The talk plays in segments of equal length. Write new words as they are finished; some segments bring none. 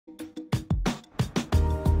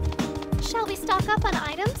Shall we stock up on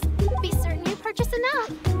items? Be certain you purchase enough.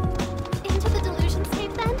 Into the delusions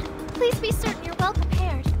cave then? Please be certain you're well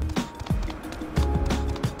prepared.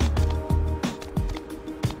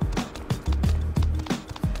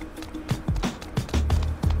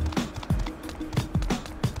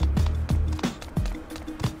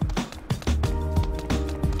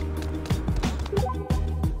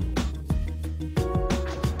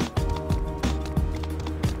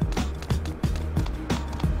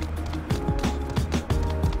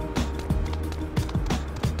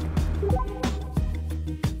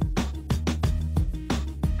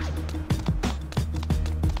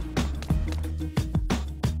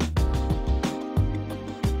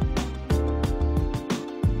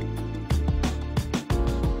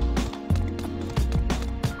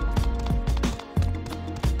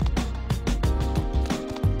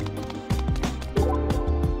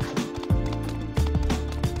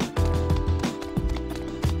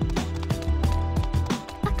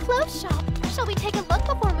 Shop. Shall we take a look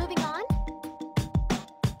before moving on?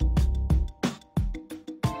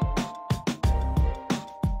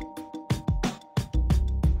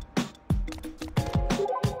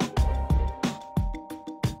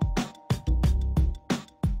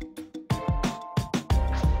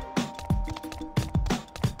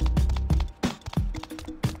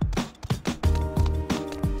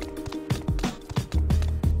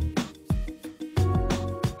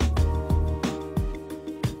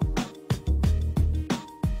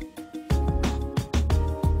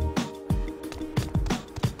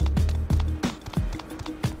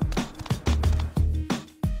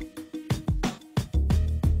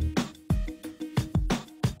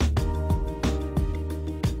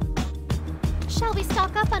 Shall we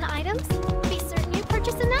stock up on items? Be certain you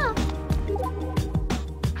purchase enough.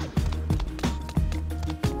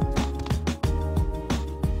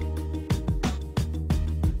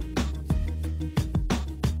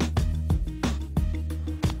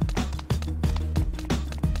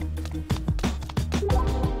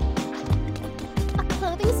 A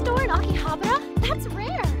clothing store in Akibas? That's rare.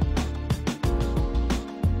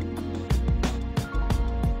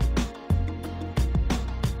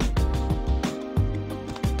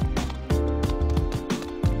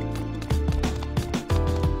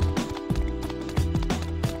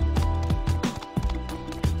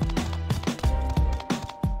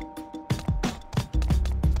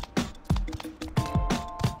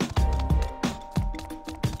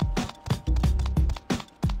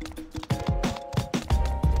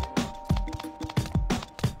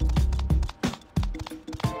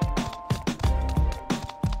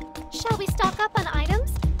 Shall we stock up on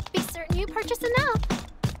items? Be certain you purchase enough.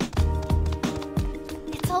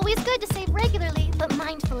 It's always good to save regularly, but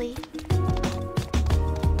mindfully.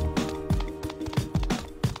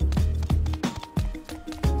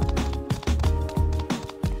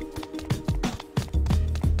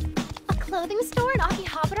 A clothing store in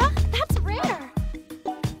Akibas? That's rare.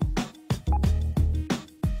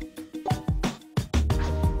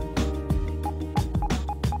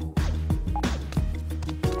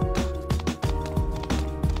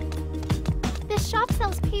 This shop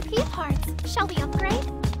sells PP parts. Shall we upgrade?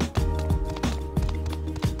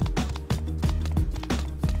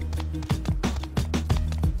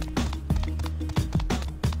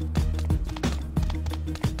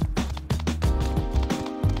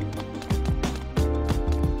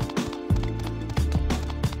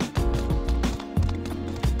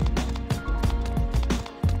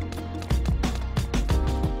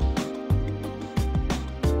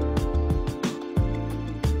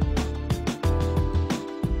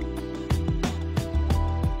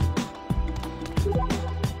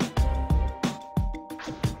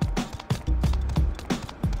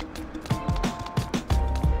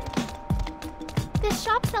 This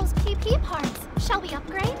shop sells PP parts. Shall we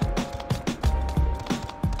upgrade?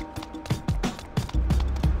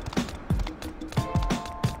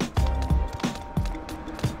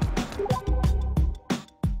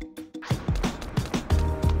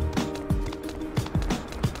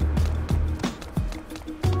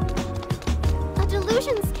 A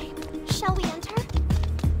delusionscape. Shall we enter?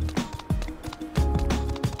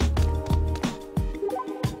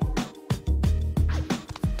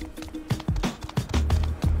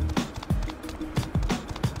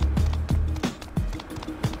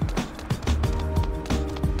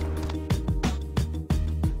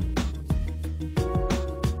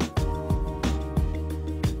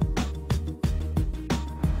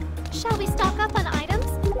 Shall we stock up on items?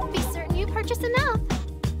 Be certain you purchase enough.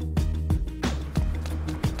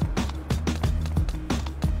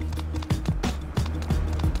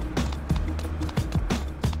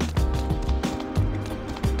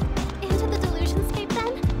 Into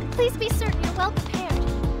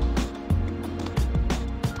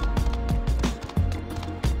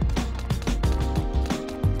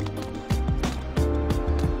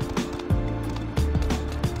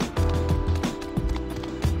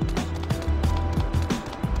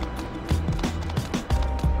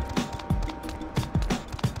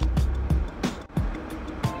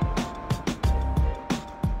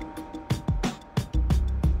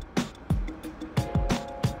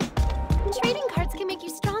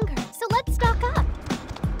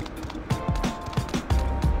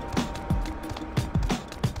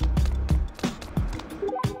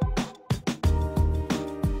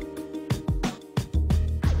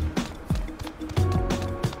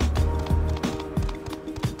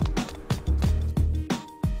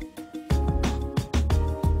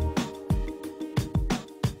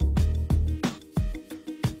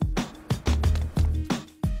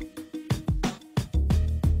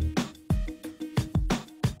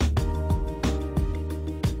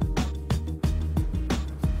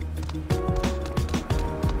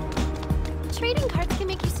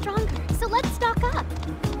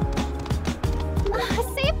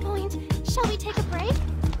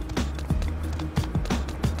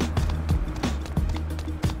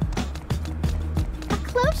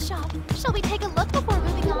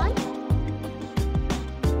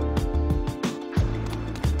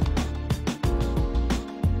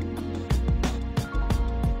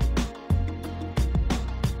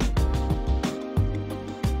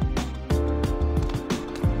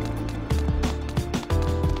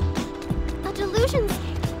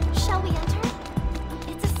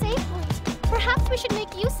we should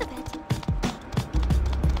make use of it.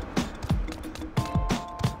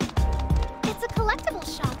 It's a collectible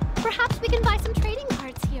shop. Perhaps we can buy some trading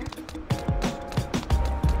cards here.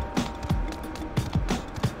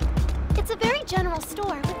 It's a very general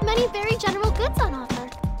store with many very general goods on offer.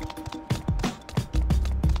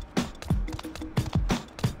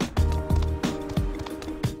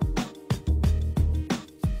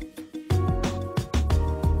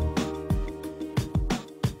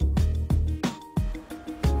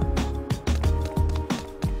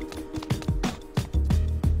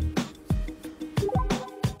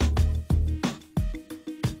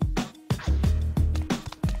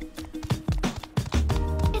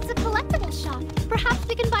 Perhaps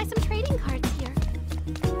we can buy some trading cards here.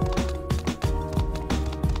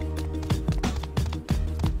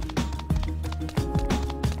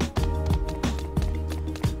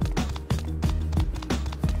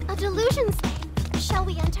 A delusion safe. Shall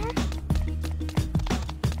we enter?